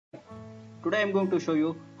Today I am going to show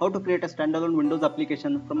you how to create a standalone Windows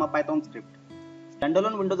application from a Python script.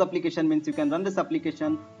 Standalone Windows application means you can run this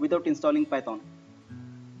application without installing Python.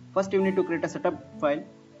 First you need to create a setup file.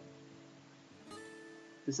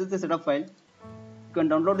 This is the setup file. You can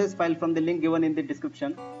download this file from the link given in the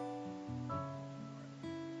description.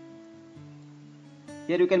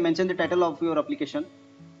 Here you can mention the title of your application.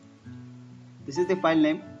 This is the file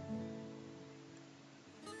name.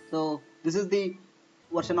 So this is the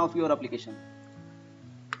version of your application.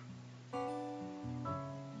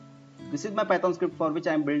 This is my Python script for which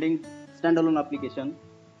I am building standalone application.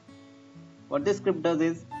 What this script does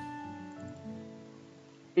is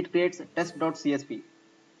it creates test.csv.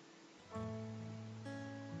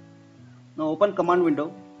 Now open command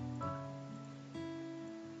window,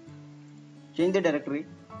 change the directory,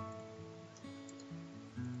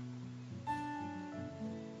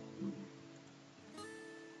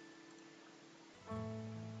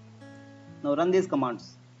 now run these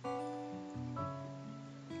commands.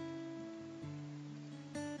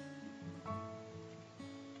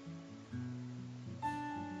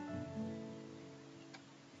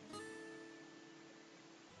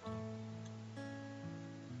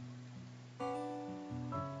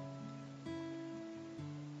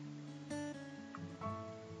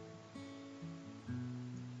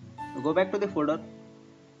 Go back to the folder.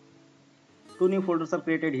 Two new folders are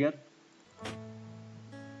created here.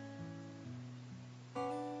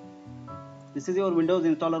 This is your Windows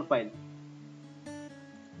installer file.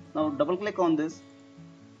 Now double click on this.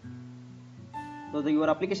 So your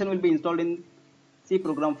application will be installed in C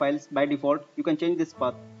program files by default. You can change this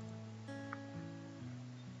path.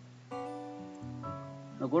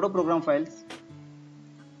 Now go to program files.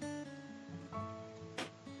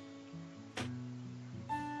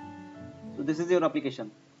 So this is your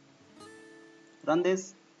application. Run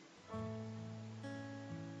this.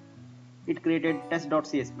 It created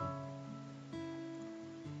test.csv.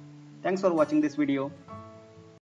 Thanks for watching this video.